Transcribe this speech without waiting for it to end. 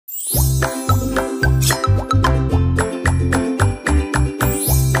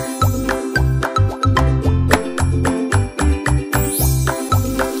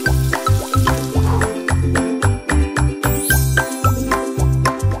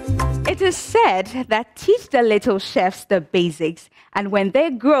is said that teach the little chefs the basics, and when they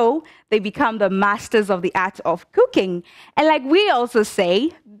grow, they become the masters of the art of cooking. And like we also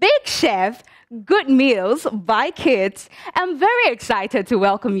say, Big Chef, good meals by kids. I'm very excited to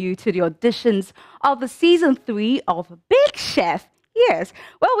welcome you to the auditions of the season 3 of Big Chef. Yes,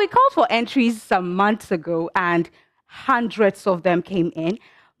 well, we called for entries some months ago, and hundreds of them came in.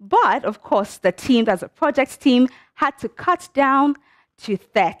 But, of course, the team, that's a project team, had to cut down to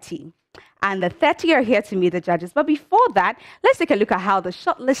 30. And the 30 are here to meet the judges. But before that, let's take a look at how the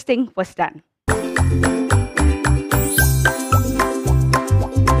shortlisting was done.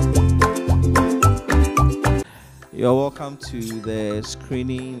 You're welcome to the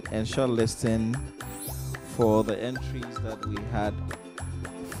screening and shortlisting for the entries that we had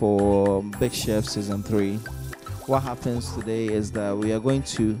for Big Chef Season 3. What happens today is that we are going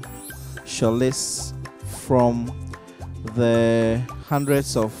to shortlist from the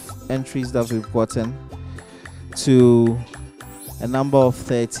hundreds of entries that we've gotten to a number of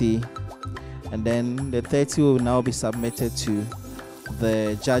 30, and then the 30 will now be submitted to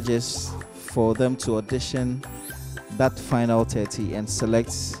the judges for them to audition that final 30 and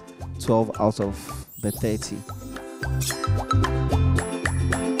select 12 out of the 30.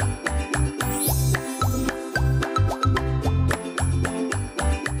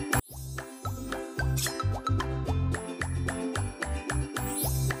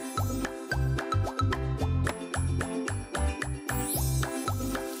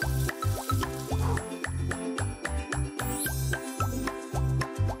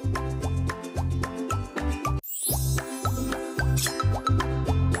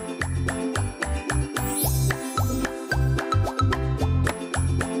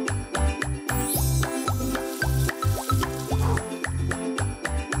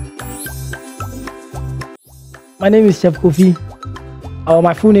 My name is Chef Kofi.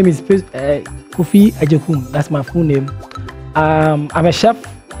 My full name is Kofi Ajekum. That's my full name. I'm a chef,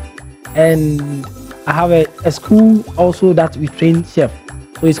 and I have a school also that we train chef.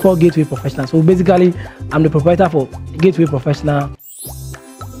 So it's called Gateway Professional. So basically, I'm the proprietor for Gateway Professional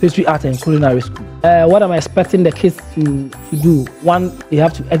Pastry Art and Culinary School. What am I expecting the kids to do? One, they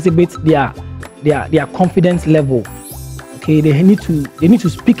have to exhibit their confidence level. Okay, they need to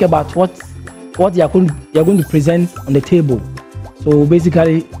speak about what they are going to present on the table. So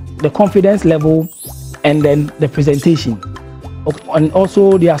basically, the confidence level, and then the presentation, and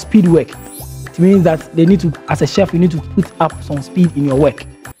also their speed work. It means that they need to, as a chef, you need to put up some speed in your work.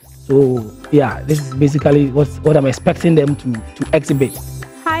 So yeah, this is basically what I'm expecting them to exhibit.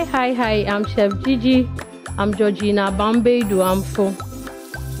 Hi, I'm Chef Gigi. I'm Georgina Bambe Duamfo,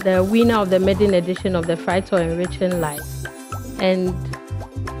 the winner of the maiden edition of the Fried or Enriching Life, and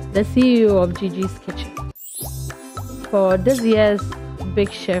the CEO of Gigi's Kitchen. For this year's Big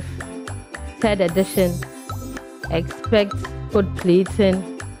Chef 3rd edition, expect good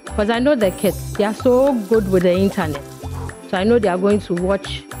plating, because I know the kids, they are so good with the internet. So I know they are going to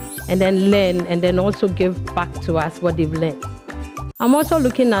watch and then learn, and then also give back to us what they've learned. I'm also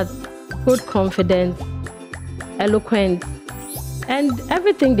looking at good confidence, eloquence, and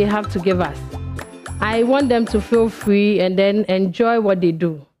everything they have to give us. I want them to feel free and then enjoy what they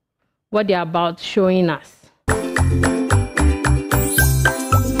do, what they're about showing us.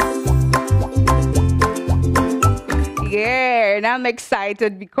 Yeah, and I'm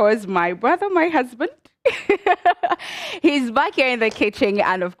excited because my brother, my husband, he's back here in the kitchen,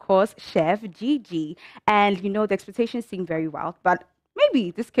 and of course, Chef Gigi. And you know, the expectations seem very wild, but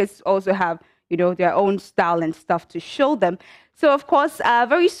maybe these kids also have, you know, their own style and stuff to show them. So of course,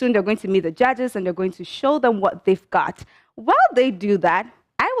 very soon they're going to meet the judges and they're going to show them what they've got. While they do that,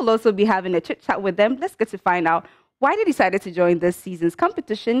 I will also be having a chit chat with them. Let's get to find out why they decided to join this season's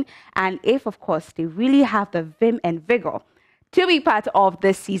competition, and if, of course, they really have the vim and vigor to be part of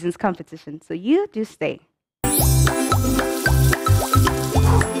this season's competition. So you do stay.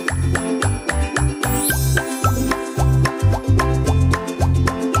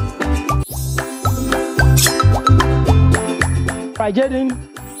 Right, Jaden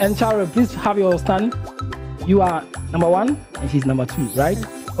and Charo, please have your stand. You are number 1 and she's number 2, right?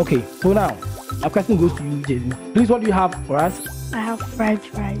 Okay, so now our question goes to you, Jaden. Please, what do you have for us? I have fried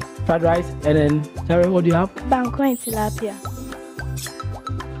rice. Fried rice, and then Charo, what do you have? Banko and tilapia.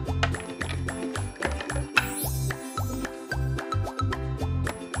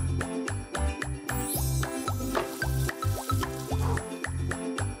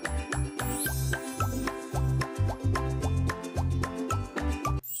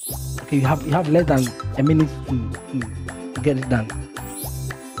 Okay, you have less than a minute to get it done.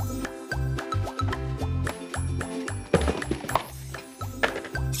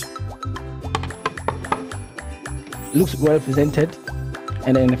 looks well presented,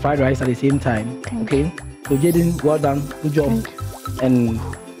 and then the fried rice at the same time. Okay. So Jaden, well done, good job, and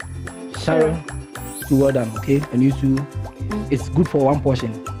Sharon, too well done. Okay, and you two, it's good for one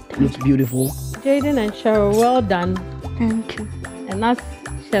portion. It looks beautiful. Jaden and Cheryl, well done. Thank you. And as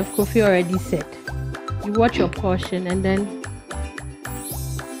Chef Kofi already said, you watch your portion and then.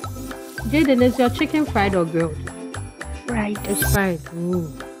 Jaden, is your chicken fried or grilled? Fried. It's fried. Ooh,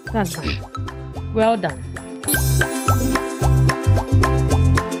 that's nice. Well done.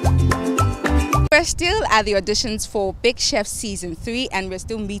 We're still at the auditions for Big Chef Season 3 and we're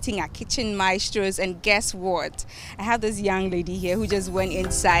still meeting our kitchen maestros, and guess what? I have this young lady here who just went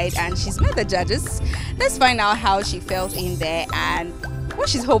inside and she's met the judges. Let's find out how she felt in there and what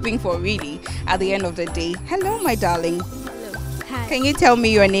she's hoping for really at the end of the day. Hello, my darling. Hello. Hi. Can you tell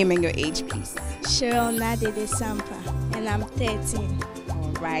me your name and your age, please? Cheryl Nadede Sampa, and I'm 13.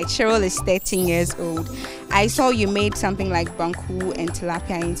 Right, Cheryl is 13 years old. I saw you made something like banku and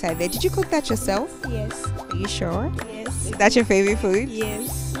tilapia inside there. Did you cook that yourself? Yes. Are you sure? Yes. Is that your favorite food?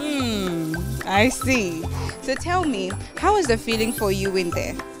 Yes. I see. So tell me, how was the feeling for you in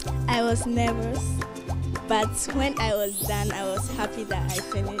there? I was nervous, but when I was done, I was happy that I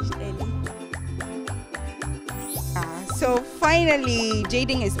finished early. So finally,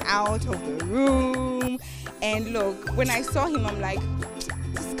 Jaden is out of the room. And look, when I saw him, I'm like,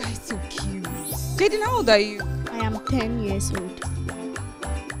 this guy's so cute. Jaden, how old are you? I am 10 years old.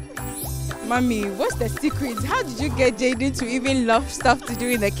 Mommy, what's the secret? How did you get Jaden to even love stuff to do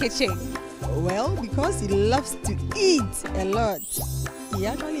in the kitchen? Well, because he loves to eat a lot. He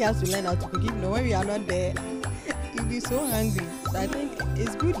actually has to learn how to cook. Even when we are not there, he'll be so hungry. So I think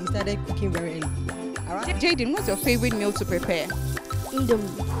it's good he started cooking very early. Jaden, what's your favorite meal to prepare?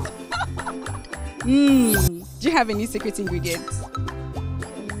 Indomie. Do you have any secret ingredients?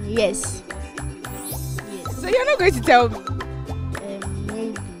 Yes. So you're not going to tell me?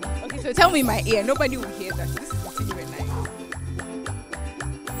 Maybe. Okay, so tell me in my ear. Nobody will hear that. This is a secret night.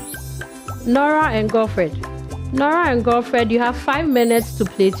 Nora and Godfred. Nora and Godfred, you have 5 minutes to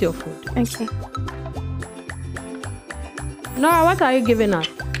plate your food. Okay. Nora, what are you giving us?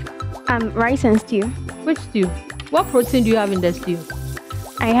 Rice and stew. Which stew? What protein do you have in the stew?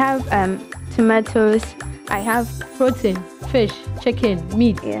 I have tomatoes. I have Protein, fish, chicken,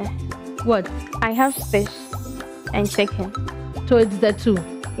 meat. yeah. What? I have fish and chicken. So it's the two.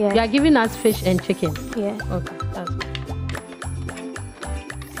 Yeah. You are giving us fish and chicken. Yeah. Okay, that's good.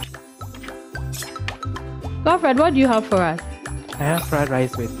 Godfred, what do you have for us? I have fried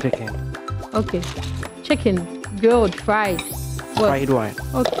rice with chicken. Okay. Chicken, grilled, fried. What? Fried one.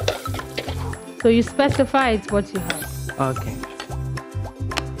 Okay. So you specified what you have. Okay.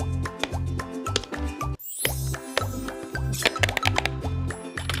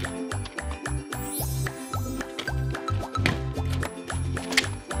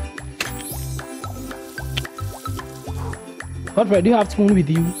 Godfred, do you have spoon with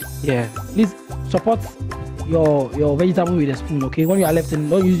you? Yeah. Please support your vegetable with a spoon, okay? When you are lifting,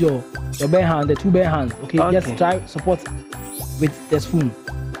 don't use your bare hand, the two bare hands, okay? Okay. Just try support with the spoon.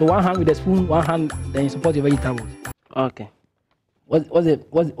 So one hand with the spoon, one hand, then you support your vegetables. Okay. What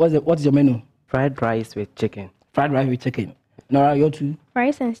is your menu? Fried rice with chicken. Fried rice with chicken. Nora, your two?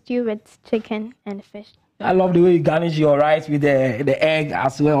 Rice and stew with chicken and fish. I love the way you garnish your rice with the egg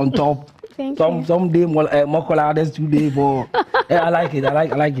as well on top. Thank you. Some day more color, others 2 days more. Yeah, I like it. I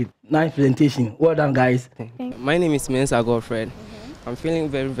like it. Nice presentation. Well done, guys. My name is Mensa Godfred. I'm feeling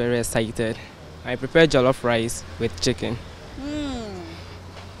very, very excited. I prepared jollof rice with chicken.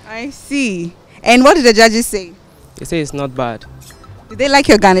 I see. And what did the judges say? They say it's not bad. Did they like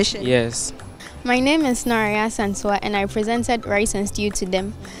your garnishing? Yes. My name is Noria Sanswa, and I presented rice and stew to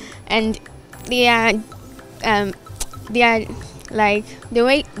them. And they are like the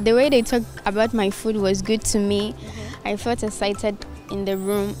way they talked about my food was good to me. I felt excited in the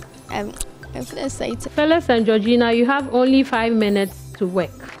room. I felt excited. Phyllis and Georgina, you have only 5 minutes to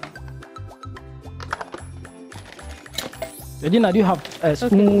work. Regina, do you have a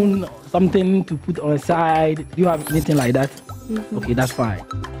spoon, something to put on the side? Do you have anything like that? Okay, that's fine.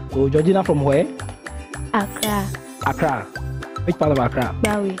 So Georgina from where? Accra. Accra. Which part of Accra?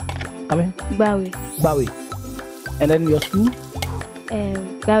 Bawi. Come in. Bawi. Bawi. And then your school?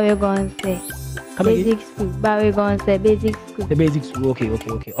 Bawi Gonse. Come again? Basic school. Bawi Gonse. Basic school. The basic school.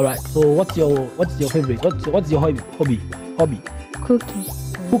 Okay. All right. So what's your favorite? What's your hobby? Cooking.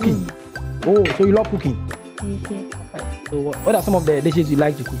 Cooking. Oh, so you love cooking? Yes. So what are some of the dishes you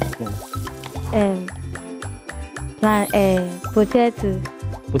like to cook? Potato.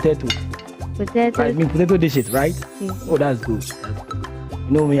 Potato. Potato. I mean potato dishes, right? Yes. Oh, that's good.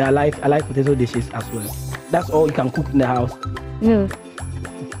 You know me, I like potato dishes as well. That's all you can cook in the house. No.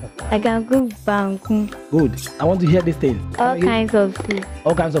 I can cook banku. Good. I want to hear this thing. All kinds of soup.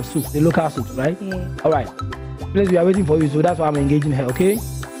 All kinds of soup. The local soup, right? Yeah. All right. Please, we are waiting for you, so that's why I'm engaging her. Okay?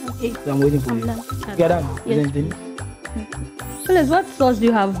 Okay. So I'm waiting for you. done. You're done. Yes, Anything? Phyllis, what sauce do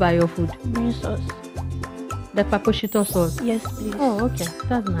you have by your food? Green sauce. The paposhito sauce. Yes, please. Oh, okay.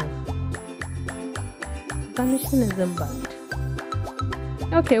 That's nice. Garnishing isn't bad.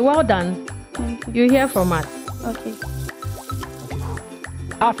 Okay, well done. Thank you. You hear from us. Okay.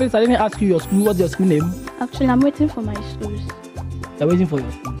 Phyllis, I didn't ask you your school. What's your school name? Actually, I'm waiting for my schools. You're waiting for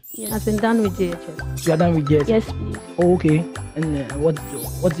your school. Yes. Has been done with JHS. You are done with JS? Yes, please. Oh, okay. And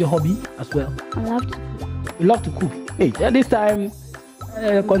what's your hobby as well? I love to cook. You love to cook. Hey, at this time,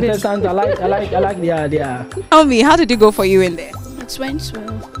 contestants, I like their. Tell me, how did it go for you in there? It went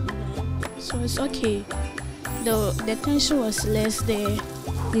well. So it's okay. The tension was less there.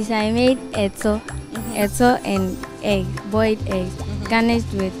 This I made eto and egg, boiled eggs,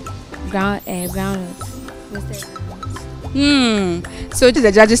 garnished with groundnuts. So did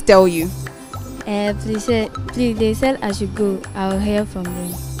the judges tell you? Please, they said I should go. I'll hear from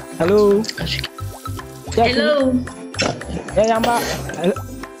them. Hello. Hello. Hey, Yamba.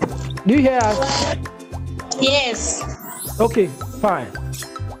 Do you hear us? Yes. Okay, fine.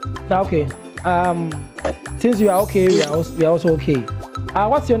 Now, okay. Since you are okay, we are also okay.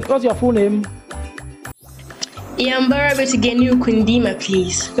 What's your full name? Yambara Betigenu Kundima,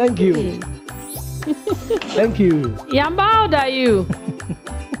 please. Thank you. Thank you. Yamba, how old are you?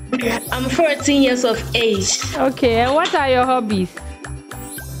 I'm 14 years of age. Okay, and what are your hobbies?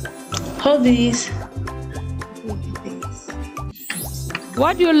 Hobbies?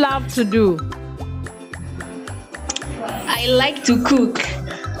 What do you love to do? I like to cook.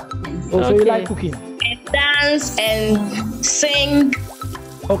 Oh, so you like cooking? And dance and sing.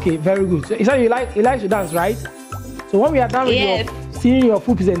 Okay, very good. So you said you like to dance, right? So when we are done with seeing your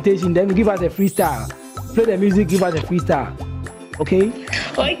food presentation, then you give us a freestyle. Play the music, give us a freestyle. Okay?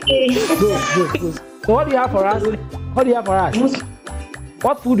 Okay. Good. So what do you have for us?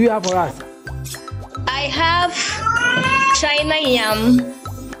 What food do you have for us? I have China yam.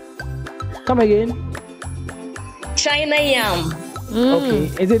 Come again. China yam. Okay.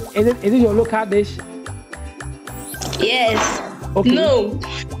 Is it your local dish? Yes. Okay. No.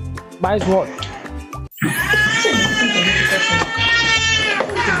 But it's what?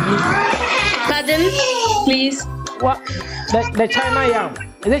 Pardon, please. What? The China yam.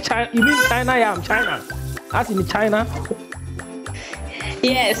 Is it China? You mean China yam? China? As in China?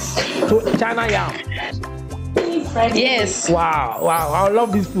 Yes. So China yam. Yes. Wow. I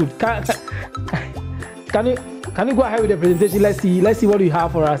love this food. Can you go ahead with the presentation? Let's see what you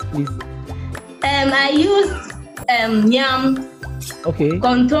have for us, please. I used yam. Okay.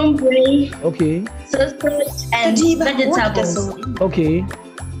 Contemporary. Okay. Sausage and vegetables. Okay.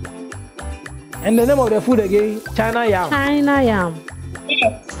 And the name of the food again? China yam. China yam.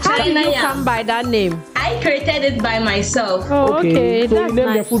 Yes. How did you come by that name? I created it by myself. Oh, okay. So That's you name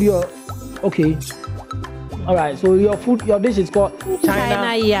nice. the food okay. All right. So your dish is called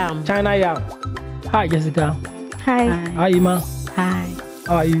China yam. China yam. Hi, Jessica. Hi. Hi, Ima. Hi.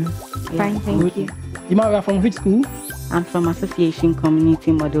 How are you? Fine, thank you. Ima, you are from which school? I'm from Association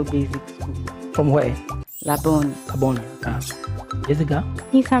Community Model Basic School. From where? Labone. Jessica?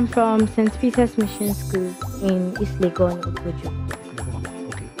 Yes, I'm from St. Peter's Mission School in East Legon, Okojo.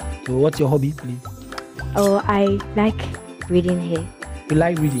 Okay. So what's your hobby, please? Oh, I like braiding hair. You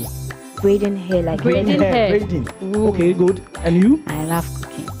like reading? Braiding hair, like braiding hair. Braiding. Okay, good. And you? I love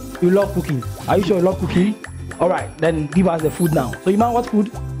cooking. You love cooking. Are you sure you love cooking? All right, then give us the food now. So, Iman, what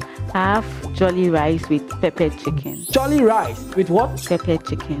food? I have jolly rice with pepper chicken. Jolly rice with what? Pepper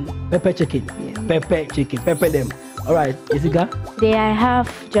chicken. Pepper chicken. Yes. Pepper chicken. Pepper them. All right, Jessica? Today I have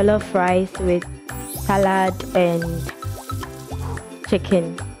jollof rice with salad and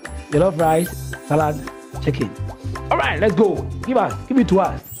chicken. Jollof rice, salad, chicken. All right, let's go. Give it to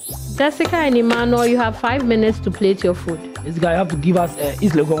us. Jessica and Emmanuel, you have 5 minutes to plate your food. This guy have to give us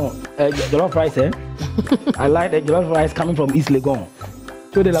East Legon jollof rice, eh? I like the jollof rice coming from East Legon.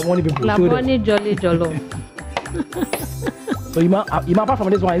 Show the Laboni people. Laboni jolly jollof. So Ima, apart from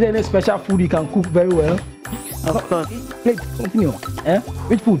this one, is there any special food you can cook very well? Of course. Please continue.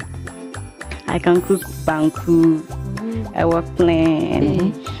 Which food? I can cook banku,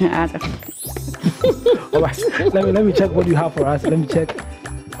 eggplant. All right. Let me check what you have for us. Let me check.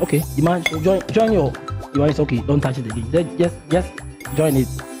 Okay, Iman, join your. Iman, it's okay. Don't touch it again. Just join it.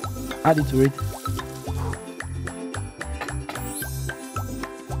 Add it to it.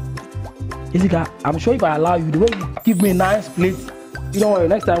 Jessica, I'm sure if I allow you, the way you give me a nice plate You don't worry.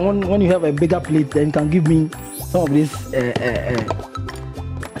 Next time when you have a bigger plate, then you can give me some of this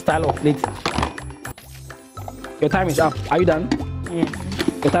style of plate. Your time is up. Are you done? Yes.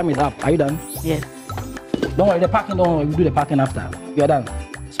 Your time is up. Are you done? Yes. Don't worry. The packing. Don't worry. We do the packing after. You are done.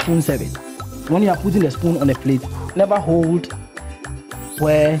 Spoon service. When you are putting the spoon on the plate, never hold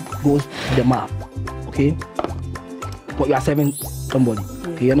where goes the mouth. Okay. But you are serving somebody.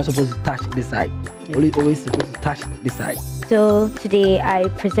 Okay. You're not supposed to touch this side. Always supposed to touch this side. So today I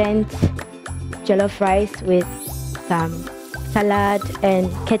present jollof rice with some salad and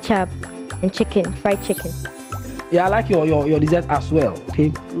ketchup and chicken, fried chicken. Yeah, I like your dessert as well.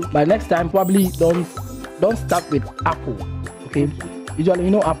 Okay, but next time probably don't start with apple. Okay, usually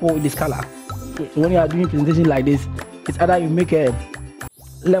you know apple with this color. So when you are doing presentation like this, it's either you make a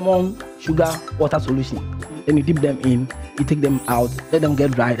lemon sugar water solution, then you dip them in, you take them out, let them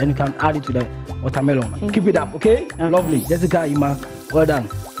get dry, then you can add it to the watermelon. Keep it up, okay? Lovely. Jessica, Ima, well done.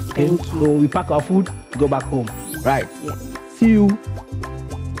 Okay, so we pack our food, go back home. Right. See you.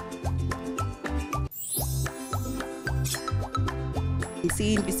 I'm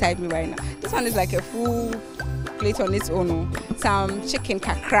seeing beside me right now. This one is like a full plate on its own. Some chicken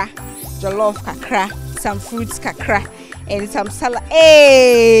kakra, jollof kakra, some fruits kakra, and some salad.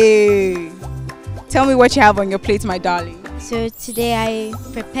 Hey! Tell me what you have on your plate, my darling. So today I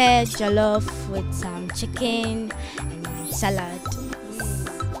prepared jollof with some chicken and salad.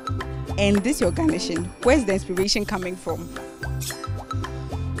 And this your garnishing. Where's the inspiration coming from?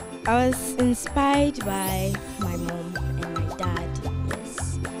 I was inspired by my mom and my dad.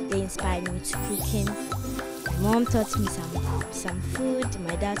 Yes, they inspired me to cooking. My mom taught me some food.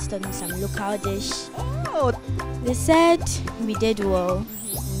 My dad taught me some local dish. Oh. They said we did well.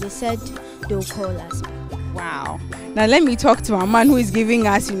 And they said they'll call us back. Wow. Now let me talk to a man who is giving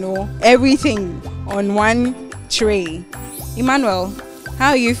us, everything on one tray. Emmanuel, how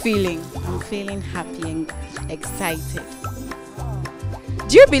are you feeling? I'm feeling happy and excited.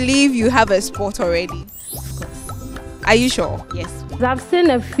 Do you believe you have a spot already? Of course. Are you sure? Yes. I've seen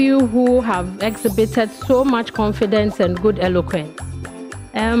a few who have exhibited so much confidence and good eloquence.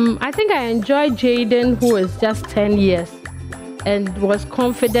 I think I enjoyed Jaden, who is just 10 years and was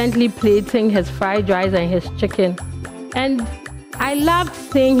confidently plating his fried rice and his chicken. And I loved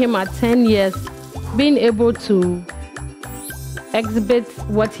seeing him at 10 years being able to exhibit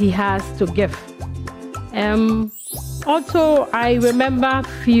what he has to give. Also, I remember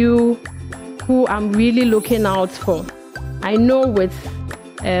few who I'm really looking out for. I know with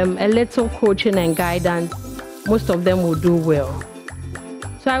a little coaching and guidance, most of them will do well.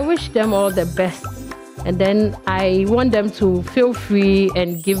 So I wish them all the best. And then I want them to feel free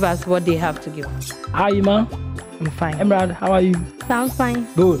and give us what they have to give. Hi, Ima. I'm fine. Emrad, how are you? I'm fine.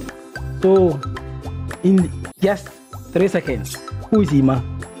 Good. So, in just 3 seconds, who is Ima?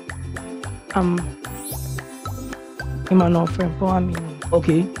 Emmanuel Frempong.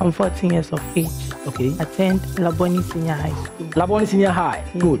 Okay. I'm 14 years of age. Okay. Attend Laboni Senior High School. Laboni Senior High.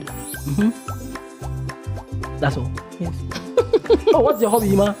 Yeah. Good. That's all. Yes. Oh, what's your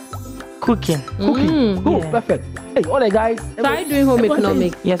hobby, Ima? Cooking. Cooking. Good. Yeah. Perfect. Hey, all the guys. So are you doing home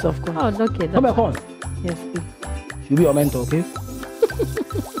economics? Yes, of course. Oh, okay. Home econs. Yes, please. She'll be your mentor, okay?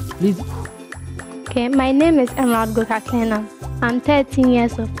 Please. Okay, my name is Emerald Gokakena. I'm 13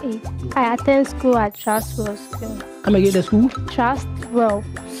 years of age. I attend school at Trustwell School. Come again, the school? Trustwell.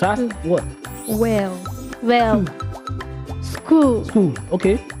 Trust what? Well. School. School.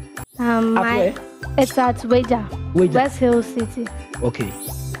 Okay. Where? It's at Weja. West Hill City. Okay.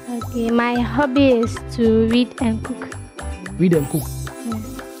 Okay, my hobby is to read and cook. Read and cook.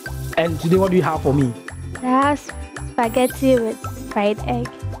 Yes. And today, what do you have for me? I have spaghetti with fried egg.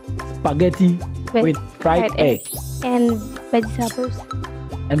 Spaghetti with fried egg. And vegetables.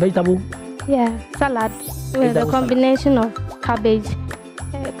 And vegetable? Yeah, salad with a combination of cabbage,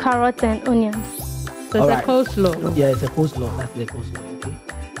 carrot, and onions. So it's a coleslaw. Yeah, it's a coleslaw. That's the coleslaw. Okay.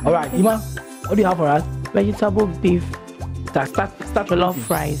 All right, Ima, what do you have for us? Vegetable beef. Start jollof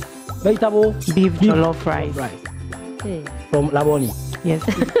rice. Vegetable beef jollof rice. Hey. From Laboni. Yes.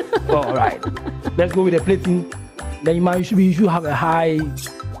 All right. Let's go with the plating. Then you should have a high,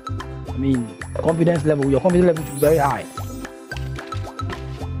 confidence level. Your confidence level should be very high.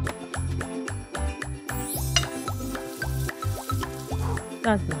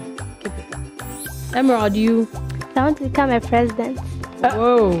 That's nice. Keep it up. Emerald, you? I want to become a president.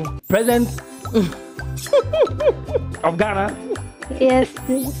 Whoa. President of Ghana? Yes,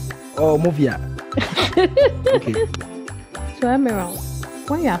 please. Or Movia? Okay. So Emerald,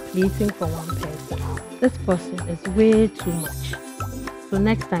 when you are plating for one person, this person is way too much. So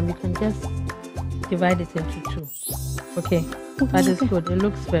next time you can just divide it into two. Okay. That is good. It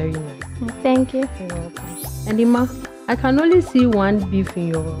looks very nice. Thank you. You're welcome. And Ima, I can only see one beef in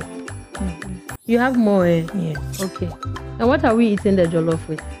your. You have more, eh? Yes. Okay. And what are we eating the jollof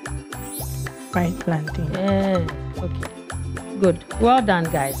with? Fried plantain. Yeah. Okay. Good. Well done,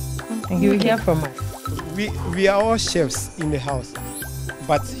 guys. Thank You you. hear from us. We are all chefs in the house,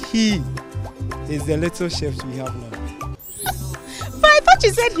 but he is the little chef we have now. But I thought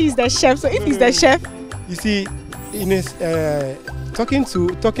you said he's the chef, so if he's the chef. You see, in his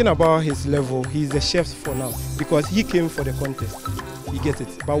talking about his level, he's the chef for now because he came for the contest. You get it.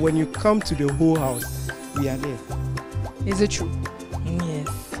 But when you come to the whole house, we are there. Is it true? Yes.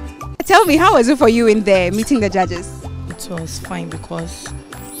 Tell me, how was it for you in there meeting the judges? It was fine because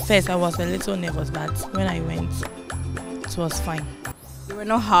first I was a little nervous, but when I went, it was fine. They were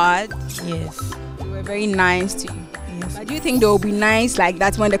not hard. Yes. They were very nice to you. Yes. But do you think they will be nice like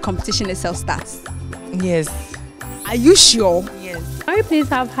that when the competition itself starts? Yes. Are you sure? Yes. Can we please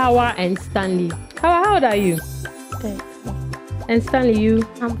have Hawa and Stanley? Hawa, how old are you? 13. And Stanley, you?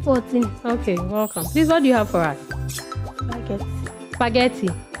 I'm 14. Okay, welcome. Please, what do you have for us? Spaghetti. Spaghetti.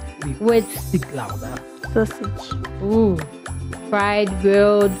 With Speak louder. Sausage. ooh, fried,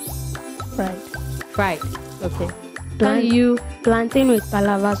 grilled, Fried. Okay. Stanley, you? Plantain with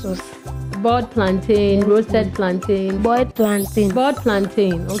palava sauce. Boiled plantain, roasted plantain. Boiled plantain. Boiled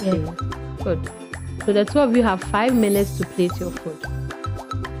plantain. Okay. Yeah. Good. So the two of you have 5 minutes to plate your food.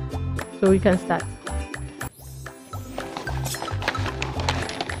 So we can start.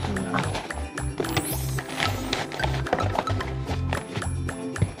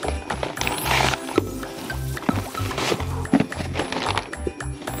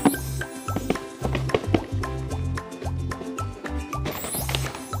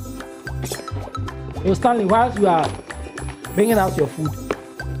 So Stanley, whilst you are bringing out your food,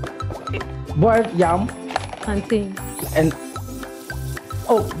 boiled yam Plantain. and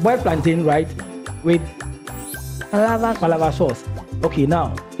boiled plantain, right? With palava sauce. Okay,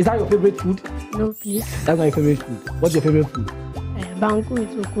 now is that your favorite food? No, please. That's not your favorite food. What's your favorite food? Banku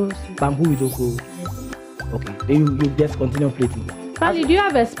with okoro soup. Bamboo with okoro. Okay, then you just continue plating. Stanley, do you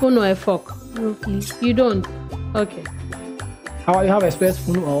have a spoon or a fork? No, please. You don't? Okay. How are you have express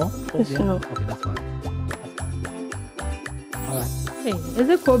spoon or? Yes, no. Okay, that's fine. All right. Hey, is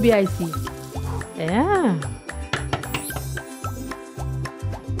it Kobe I see? Yeah.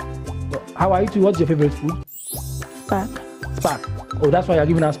 So, how are you two? What's your favorite food? Spark. Spark. Oh, that's why you're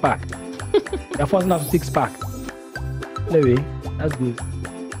giving us spark. You're forcing us to take spark. Anyway, that's good.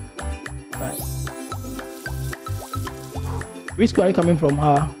 Right. Which school are you coming from?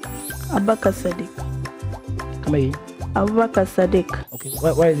 Abubakar Sadiq. Come here. Abubakar Sadiq. Okay,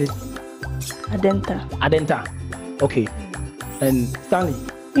 where is it? Adenta. Adenta. Okay. And Stanley?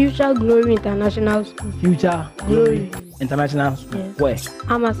 Future Glory International School. Future Glory International School. Yes. Where?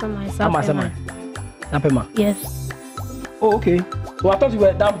 Amasama. Sapema. Yes. Oh, okay. So I thought you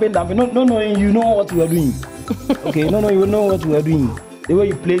were dumping. No, you know what you were doing. Okay, no, you know what you were doing. The way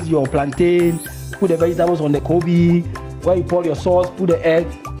you place your plantain, put the vegetables on the Kobe, where you pour your sauce, put the egg.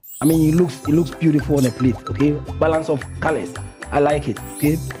 I mean, it looks beautiful on the plate. Okay, balance of colors. I like it.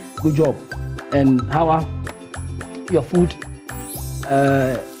 Okay, good job. And how are your food?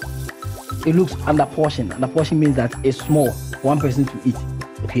 It looks under portion. Under portion means that it's small, one person to eat.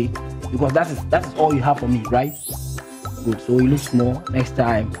 Okay, because that is all you have for me, right? Good. So it looks small. Next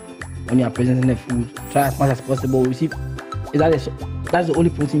time when you are presenting the food, try as much as possible. You see, that's the only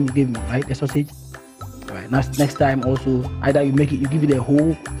protein you gave me, right? The sausage. All right. Next time also, either you give it a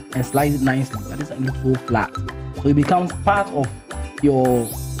whole and slice it nicely, but this looks so flat. So it becomes part of your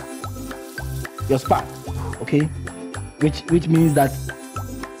spark. Okay, which means that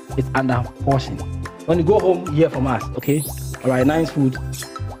it's under portion. When you go home, you hear from us. Okay. All right. Nice food.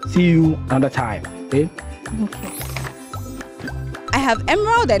 See you another time. Okay. Okay. I have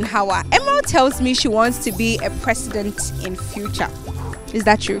Emerald and Hawa. Emerald tells me she wants to be a president in future. Is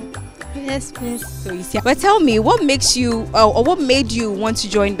that true? Yes, please. So you see. But tell me, what makes you or what made you want to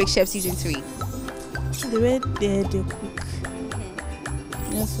join Big Chef Season 3? The way they cook.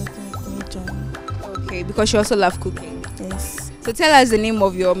 That's what made me join. Okay, because you also love cooking. Yes. So tell us the name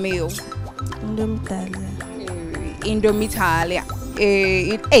of your meal. Indomie Italia.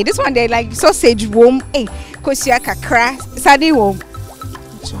 Hey, this one they like sausage wom. Hey, kosia kakra, sadi wom.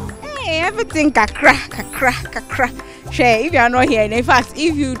 Hey, everything kakra. Share if you are not here. And in fact,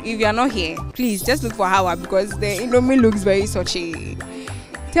 if you are not here, please just look for Hawa because the Indomie looks very suchy.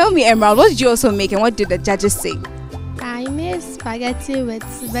 Tell me, Emerald, what did you also make and what did the judges say? I made spaghetti with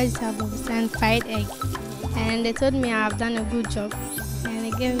vegetables and fried egg, and they told me I've done a good job,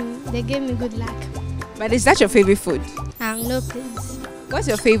 and they gave me good luck. But is that your favorite food? No, please. What's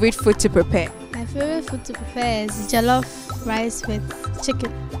your favorite food to prepare? My favorite food to prepare is jollof rice with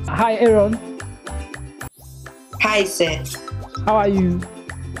chicken. Hi, Aaron. Hi, sir. How are you?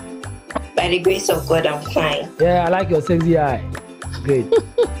 By the grace of God, I'm fine. Yeah, I like your sexy eye. Great.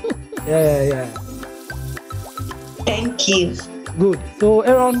 Yeah. Thank you. Good. So,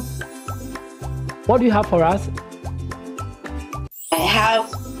 Aaron, what do you have for us? I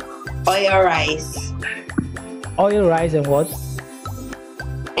have oil rice. Oil rice and what?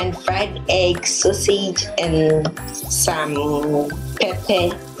 And fried egg, sausage, and some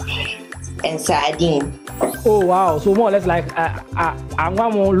pepper and sardine. Oh, wow. So more or less like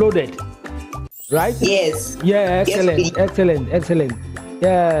one more loaded, right? Yes. Yeah, excellent, yes, excellent.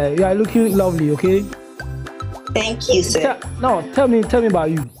 Yeah, you are looking lovely, okay? Thank you, sir. Tell me about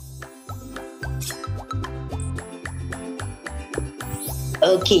you.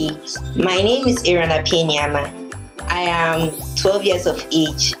 Okay, my name is Irana Penyama. I am 12 years of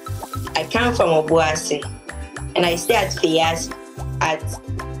age. I come from Obuasi, and I stay at Fayaz at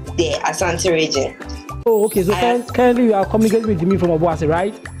the Asante region. Oh, okay. So currently you are communicating with me from Obuasi,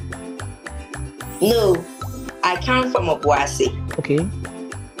 right? No, I come from Obuasi. Okay.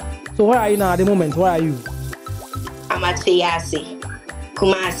 So where are you now at the moment? Where are you? I'm at Fayasi,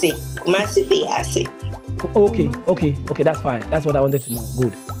 Kumasi Fayasi. Okay, that's fine. That's what I wanted to know.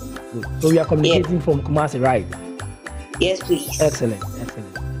 Good. So we are communicating from Kumasi, right? Yes, please. Excellent.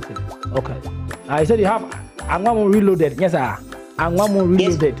 Okay. I said you have Angwamo reloaded. Yes, sir. Angwamo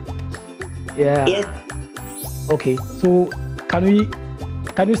reloaded. Yes. Yeah. Okay. So can you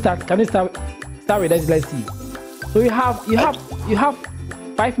start with us? Let's see. So you have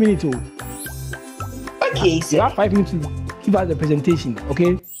 5 minutes to. Okay, sir. You have 5 minutes to give us the presentation.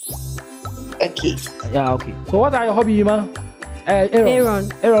 Okay. Okay. Yeah. Okay. So what are your hobby, Ima? Aaron,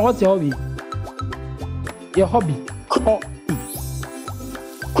 what's your hobby? Your hobby?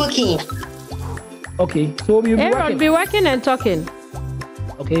 Cooking. Okay. So you'll be working and talking.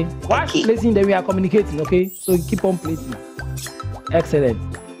 Okay. While placing, then we are communicating. Okay. So you keep on placing. Excellent.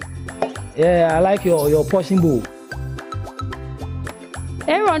 Yeah, I like your portion bowl.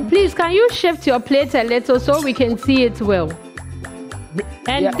 Aaron, please, can you shift your plate a little so we can see it well?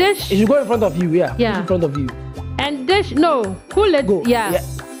 And dish. It should go in front of you. Yeah. In front of you. And dish. No. Pull it. Go. Yeah.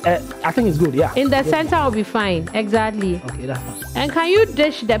 I think it's good. Yeah. In the center will be fine. Exactly. Okay, that's fine. And can you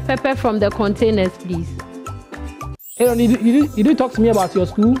dish the pepper from the containers, please? Aaron, you didn't talk to me about your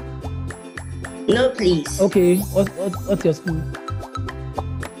school? No, please. Okay. What's your school?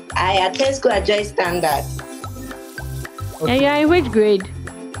 I attend school at Joy Standard. Okay. And you're in which grade?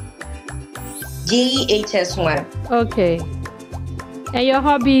 GHS1. Okay. And your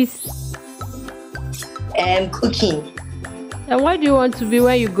hobbies? Cooking. And what do you want to be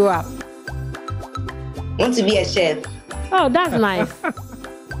when you grow up? Want to be a chef. Oh, that's nice.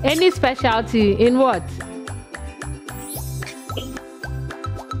 Any specialty in what?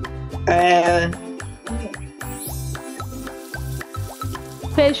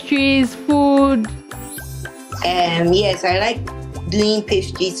 Pastries, food. Yes, I like doing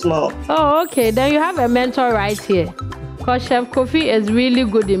pastries more. Oh, okay. Then you have a mentor right here. Because Chef Kofi is really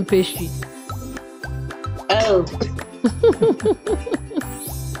good in pastries. Oh.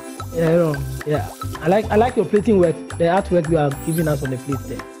 Yeah. I like your plating work, the artwork you are giving us on the plate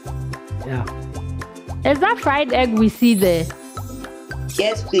there. Yeah. Is that fried egg we see there?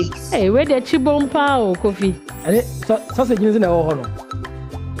 Yes, please. Hey, where the chibompa or coffee? And sausage is in the oven.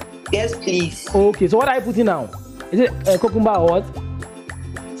 Yes, please. Okay, so what are you putting now? Is it cucumber or what?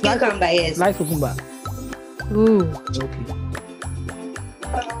 Cucumber, yes. Sliced cucumber. Ooh. Okay.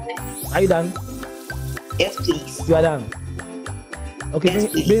 Are you done? Yes, please. You are done. Okay,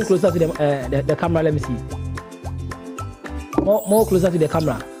 yes, bring closer to the camera. Let me see. More closer to the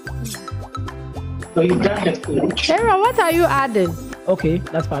camera. So you done the food. Aaron, what are you adding? Okay,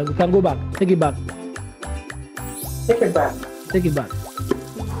 that's fine. We can go back. Take it back. Take it back. Take it back.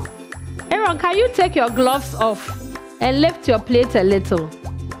 Aaron, can you take your gloves off and lift your plate a little?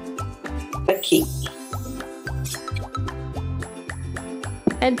 Okay.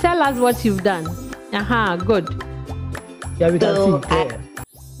 And tell us what you've done. Good. Yeah, we can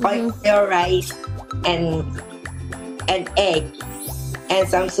see. Oil rice and egg and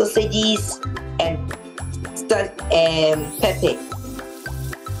some sausages and pepper.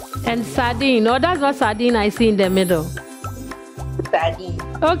 And sardine. No, that's not sardine I see in the middle. Sardine.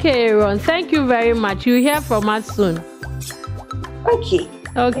 Okay, Aaron. Thank you very much. You'll hear from us soon. Okay.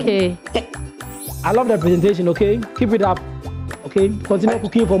 Okay. I love the presentation, okay? Keep it up. Okay? Continue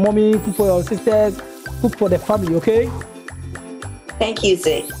cooking for mommy, cook for your sisters, cook for the family, okay? Thank you,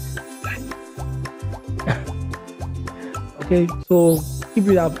 sir. Okay, so keep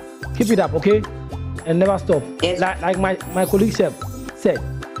it up, okay, and never stop. Yes. Like my colleague chef said.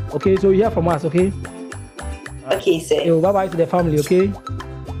 Okay, so you hear from us, okay? Okay, sir. So bye bye to the family, okay?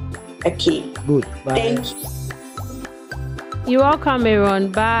 Okay. Good. Bye. Thank you. You're welcome, Aaron.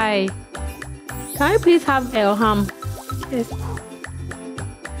 Bye. Can you please have Elham? Yes.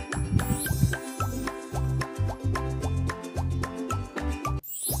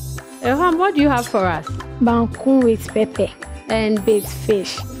 Elham, what do you have for us? Banku with pepper And with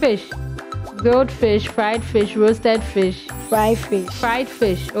fish. fish. Grilled fish, fried fish, roasted fish. Fried fish. Fried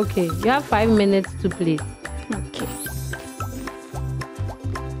fish. Okay. You have 5 minutes to plate. Okay.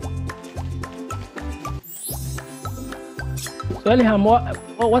 So Elham,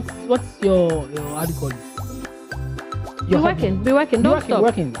 what's your how do you call it? Be hobby? working. Be working. Don't stop.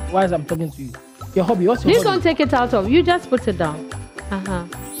 Working. While I'm talking to you. Your hobby. What's your Please hobby? don't take it out of. You just put it down.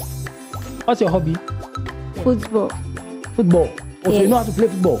 What's your hobby? Football. Football. Oh, so Yes. you know how to play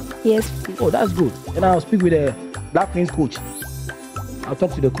football? Yes, please. Oh, that's good. Then I'll speak with the Black Queens coach. I'll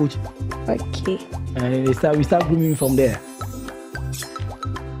talk to the coach. Okay. And we start grooming from there.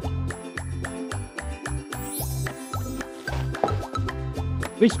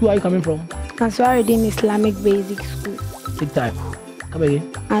 Which school are you coming from? Answaruddin Islamic Basic School. Take time. Come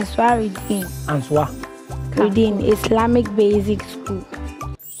again. Answaruddin. Answa. Within Islamic Basic School.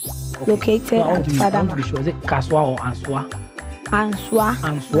 Located No, I want at to be sure. Fadama. Is it Kaswa or Answa? Answa.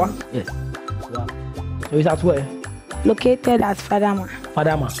 Answa? Yes. Answa. So it's at where? Located at Fadama.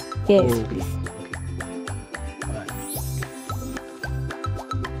 Fadama. Yes, Oh, please.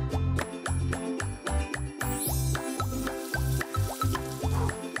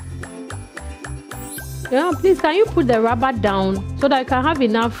 Yeah, please, can you put the rubber down so that I can have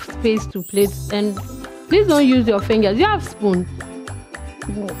enough space to plate? And please don't use your fingers. You have spoon?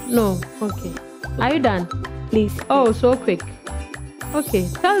 No. Okay. Are you done? Please. Oh, so quick. Okay.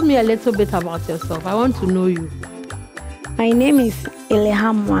 Tell me a little bit about yourself. I want to know you. My name is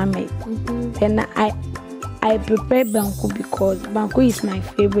Elham Mohammed. Then I prepare banku because banku is my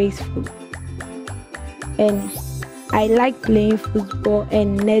favorite food. And I like playing football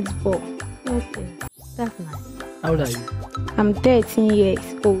and netball. Okay. That's nice. How old are you? I'm 13 years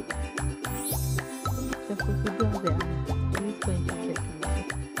old.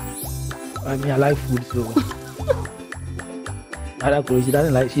 I mean, I like food, so. Other colleague, she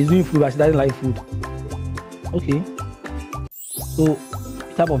doesn't like. She's doing food, but she doesn't like food. Okay. So,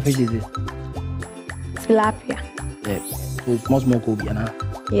 what type of fish is it? Tilapia. Yeah. So small Kobe, and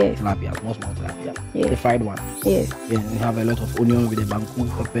Yes. tilapia, small tilapia. Yes. The fried one. Yes. Yeah, we have a lot of onion with the banku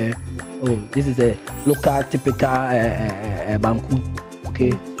pepper. Oh, this is a local typical banku.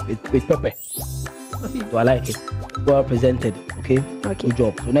 Okay, with pepper. So I like it. Well presented. Okay. Okay. Good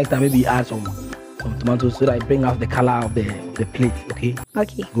job. So next time maybe add some tomatoes so that it bring out the color of the plate. Okay.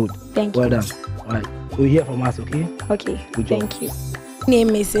 Okay. Good. Thank well you. done. All right. So you hear from us. Okay. Okay. Good job. Thank you. My name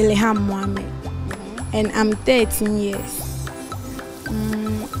is Elham Mohammed, and I'm 13 years.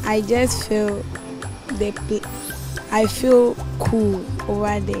 I just feel I feel cool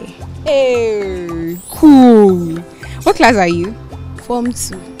over there. Hey, cool. What class are you? Form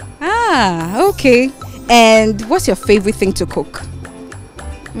 2. Ah, okay. And what's your favorite thing to cook?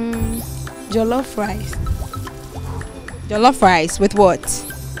 Jollof rice Jollof rice with what?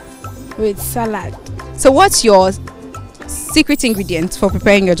 with salad. So what's your secret ingredient for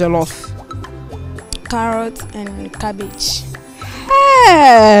preparing your jollof? Carrot and cabbage.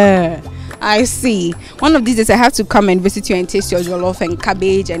 I see. One of these days I have to come and visit you and taste your jollof and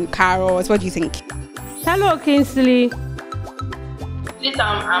cabbage and carrots. What do you think? Hello, Kingsley. Please,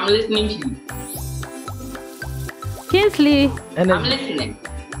 I'm listening to you. Kingsley. I'm listening.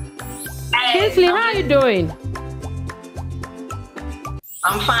 Kingsley, how are you doing?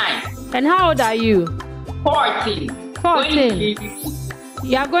 I'm fine. And how old are you? 14. 14.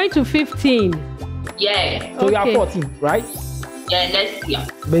 You are going to 15. Yeah. So you are 14, right? Yeah, next year.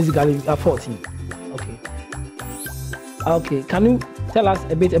 Basically, you are 14. Okay. Okay. Can you tell us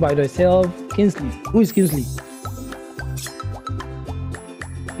a bit about yourself, Kingsley? Who is Kingsley?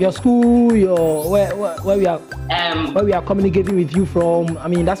 Your school, your where we are communicating with you from. I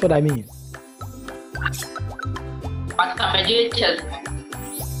mean, that's what I mean.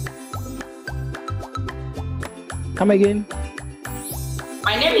 Come again.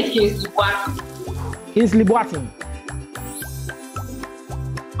 My name is Kingsley Boating. Kingsley Boating.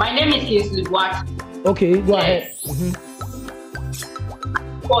 My name is Kingsley Boating. Okay, go ahead.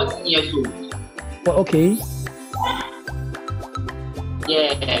 14 years old. Well, okay.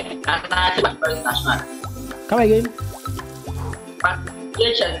 Yeah, and I my first national. Come again. But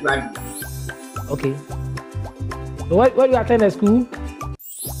HS graduate. Okay. So where do you attend the school?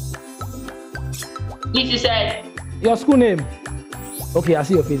 This is said. Your school name? Okay, I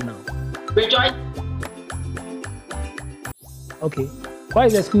see your face now. Rejoice. Okay. Where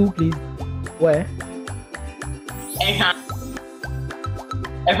is the school, please? Where?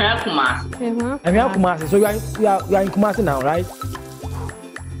 Kumasi. So you are in Kumasi now, right?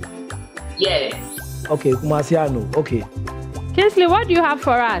 Yeah. Okay, Kumasi, I know. Okay. Kingsley, what do you have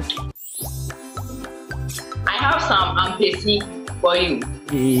for us? I have some ampesi for you.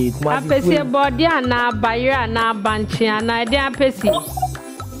 Ampesi body na bayra na banchi na de ampesi.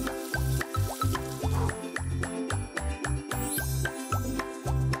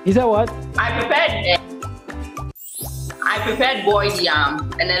 Is that what? I prepared boiled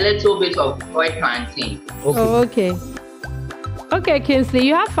yam and a little bit of boiled plantain. Okay. Oh, okay. Okay, Kingsley,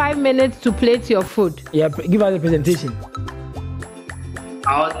 you have 5 minutes to plate your food. Yeah, give us the presentation.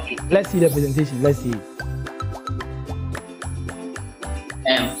 Okay. Let's see the presentation. Let's see it.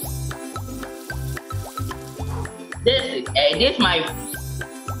 This my.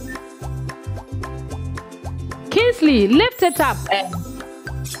 Kingsley, lift it up.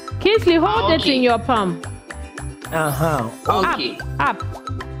 Kingsley, hold it in your palm. Okay. Up.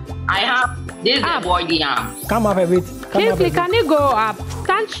 I have this up. Boiled yam. Come up a bit. Kingsley, can you go up?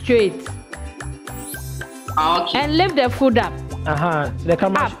 Stand straight. Okay. And lift the food up. So the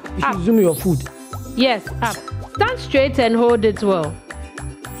camera, you should zoom your food. Yes, up. Stand straight and hold it well.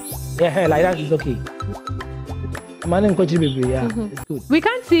 Yeah, like that is okay. It's good. We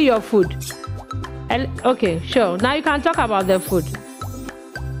can't see your food. Okay, sure. Now you can talk about the food.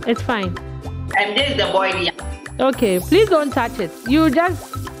 It's fine. And this is the boiled yam. Okay, please don't touch it. You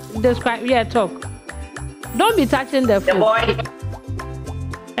just describe. Yeah, talk. Don't be touching the food. The boiled.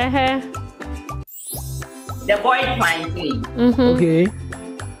 The boiled plantain. Okay.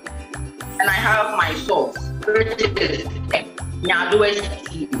 And I have my sauce. Which is Nyadua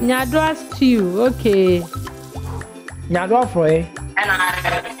stew. Nyadua stew. Okay. Nyadua fry. And I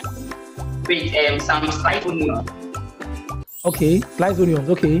with some sliced onions. Okay, sliced onions.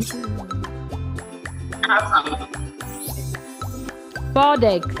 Okay. I have some boiled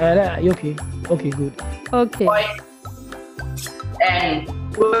eggs. Okay. Okay, good. Okay. And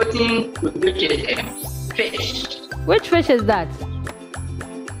protein, which is fish. Which fish is that?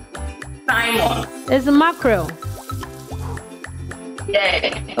 Salmon. It's mackerel.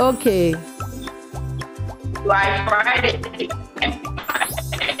 Yeah. Okay. So I fried it.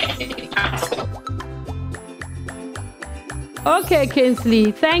 Okay,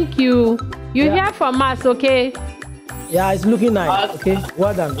 Kingsley. Thank you. You hear from us, okay? Yeah, it's looking nice. Okay.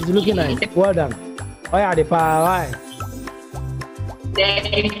 Well done. It's looking nice. Well done. Oh yeah, the power. Why?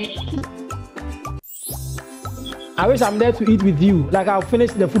 I wish I'm there to eat with you. Like I'll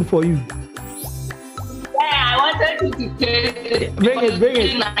finish the food for you. Yeah, I wanted you to taste.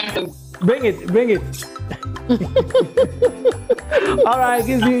 Bring it. All right,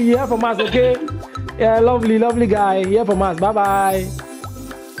 you hear from us, okay? Yeah, lovely guy. Hear from us. Bye.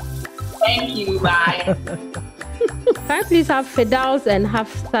 Thank you. Bye. Can I please have Fidaus and have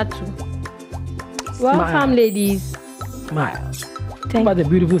Satu? Welcome, ladies. Smile. Think about the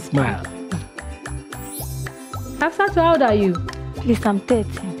beautiful smile. Hafsatu, how old are you? Please, I'm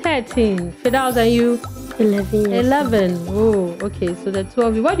 13. 13. Fidaus, and you? 11 years. 11. Oh, okay. So the two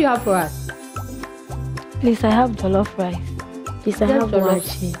of you. What do you have for us? Please, I have jollof rice. Please, I have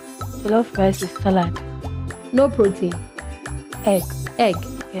wachi. Jollof rice with salad. No protein. Egg. Yes.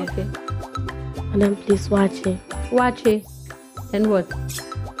 Okay. And then please wachi. Wachi. And what?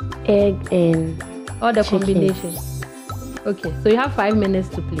 Egg and all the chicken. Combination. Okay. So you have 5 minutes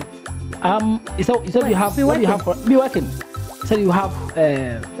to plate. You said you have. What do you have for? Be working. So you have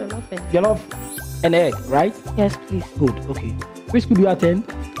jollof and egg, right? Yes, please. Good. Okay. Which school do you attend?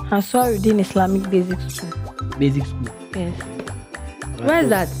 Ansarudeen Islamic Basic School. Basic school. Yes. Right. Where is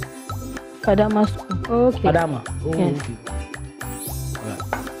that? Fadama School. Okay. Fadama. Oh, yes. Okay.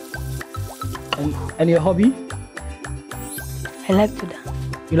 All right. And your hobby? I like to dance.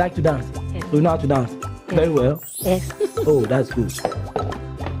 You like to dance? Yes. So you know how to dance? Yes. Very well? Yes. Oh, that's good.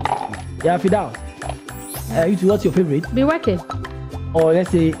 Yeah, Fidaus. You two, what's your favorite? Be working. Or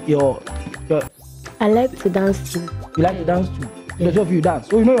let's say your. I like to dance too. You like to dance too? Yes. The two of you dance.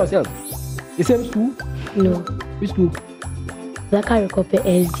 Oh, you know yourself? The same school? No. Which school? Zakari Kope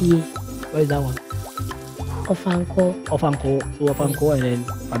SDA. Where is that one? Ofanko. So Ofanko and then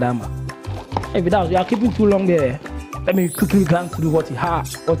Fadama. Hey, Fidaus, you are keeping too long there. Let me quickly glance through what you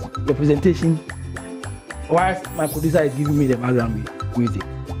have, what's your presentation. Whilst my producer is giving me the background music.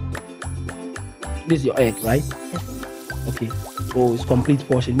 This is your egg, right? Yes. Okay. So it's complete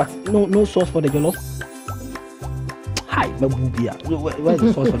portion, but no sauce for the jollof. Mabubia. Where's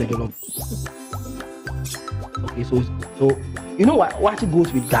the sauce for the jollof? Okay, so you know what it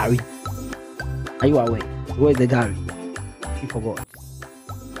goes with Gary? Are you aware? So where's the Gary? You forgot.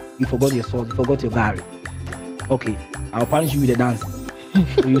 You forgot your sauce. You forgot your Gary. Okay, I'll punish you with the dance.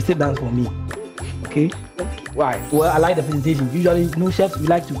 So you still dance for me. Okay? Why? Well, I like the presentation. Usually, no chefs, we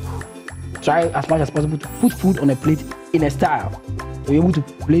like to try as much as possible to put food on a plate in a style. So you're able to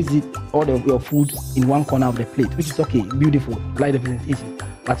place your food in one corner of the plate, which is okay, beautiful. I like the presentation.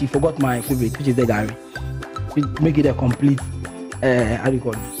 But you forgot my favorite, which is the Gary. Make it a complete, how do you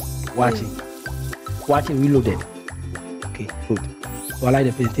call it? Watching reloaded. Okay, good. So I like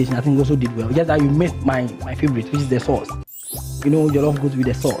the presentation. I think you also did well. Just that you missed my favorite, which is the sauce. You know, your love goes with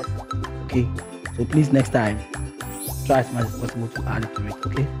the sauce. Okay, so please next time try as much as possible to add it to it.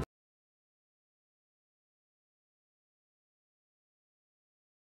 Okay.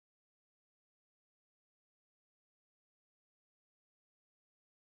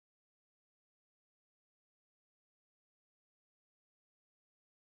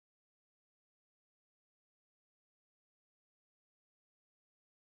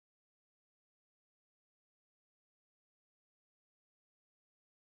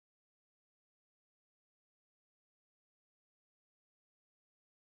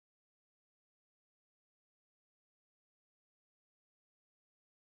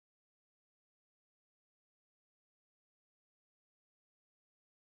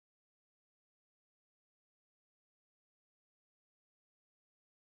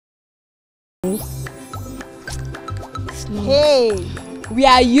 Hey, we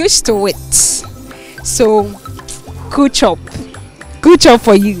are used to it. So, good job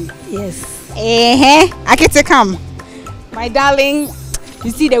for you. Yes. I get to come. My darling,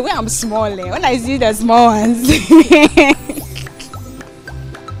 you see the way I'm small, when I see the small ones.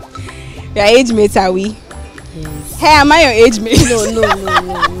 Your age mates, are we? Yes. Hey, am I your age mate? No.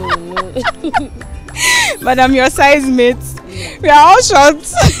 But I'm your size mate. We are all short.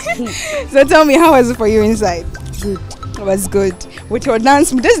 So tell me, how was it for you inside? Good. It was good. With your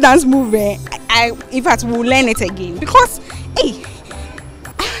dance, this dance move, in fact, we'll learn it again. Because, hey,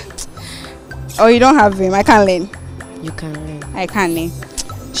 oh, you don't have him. I can't learn. You can learn. I can't learn.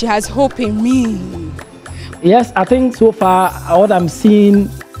 She has hope in me. Yes, I think so far what I'm seeing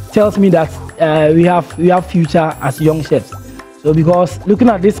tells me that we have future as young chefs. So because looking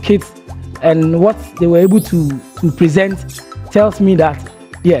at these kids and what they were able to present tells me that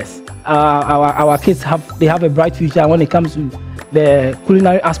yes, our kids have a bright future when it comes to the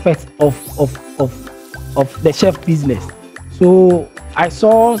culinary aspect of the chef business. So I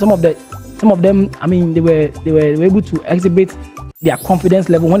saw some of them. I mean, they were able to exhibit their confidence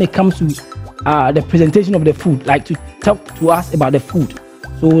level when it comes to the presentation of the food, like to talk to us about the food.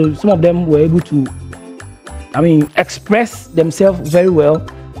 So some of them were able to, express themselves very well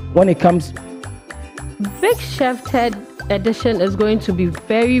when it comes. Big Chef Third Edition is going to be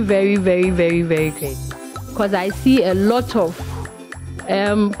very, very, very, very, very great because I see a lot of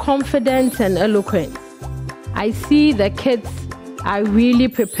confidence and eloquence. I see the kids are really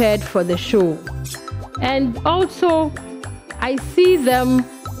prepared for the show, and also I see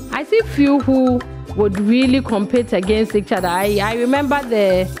few who would really compete against each other. I remember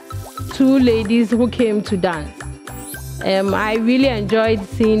the two ladies who came to dance. I really enjoyed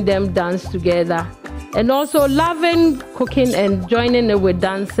seeing them dance together. And also loving cooking and joining it with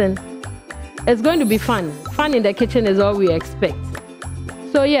dancing. It's going to be fun. Fun in the kitchen is all we expect.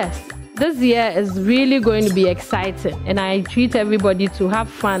 So yes, this year is really going to be exciting. And I treat everybody to have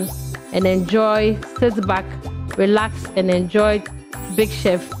fun and enjoy, sit back, relax and enjoy Big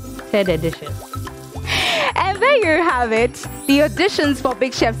Chef Third Edition. And there you have it. The auditions for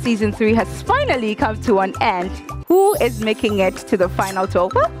Big Chef Season 3 has finally come to an end. Who is making it to the final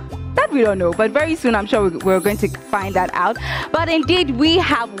 12? Well, that we don't know, but very soon I'm sure we're going to find that out. But indeed, we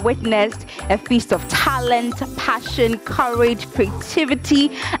have witnessed a feast of talent, passion, courage,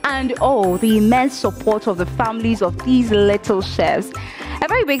 creativity, and the immense support of the families of these little chefs. A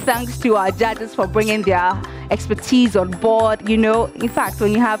very big thanks to our judges for bringing their expertise on board. In fact,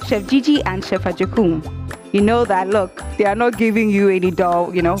 when you have Chef Gigi and Chef Ajekum, you know that, look, they are not giving you any dull,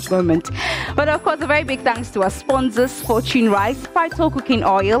 moment. But of course, a very big thanks to our sponsors, Fortune Rice, Frito Cooking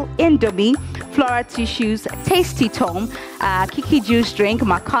Oil, Indomie, Flora Tissues, Tasty Tom, Kiki Juice Drink,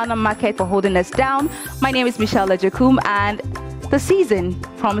 Makana Market for holding us down. My name is Michelle Ajekum, and the season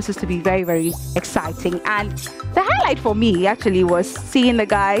promises to be very, very exciting. And the highlight for me actually was seeing the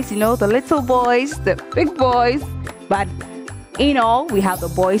guys, the little boys, the big boys. But in all, we have the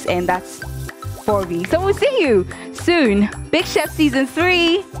boys, and that's for me. So we'll see you soon. Big Chef Season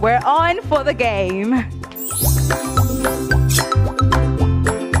 3, we're on for the game.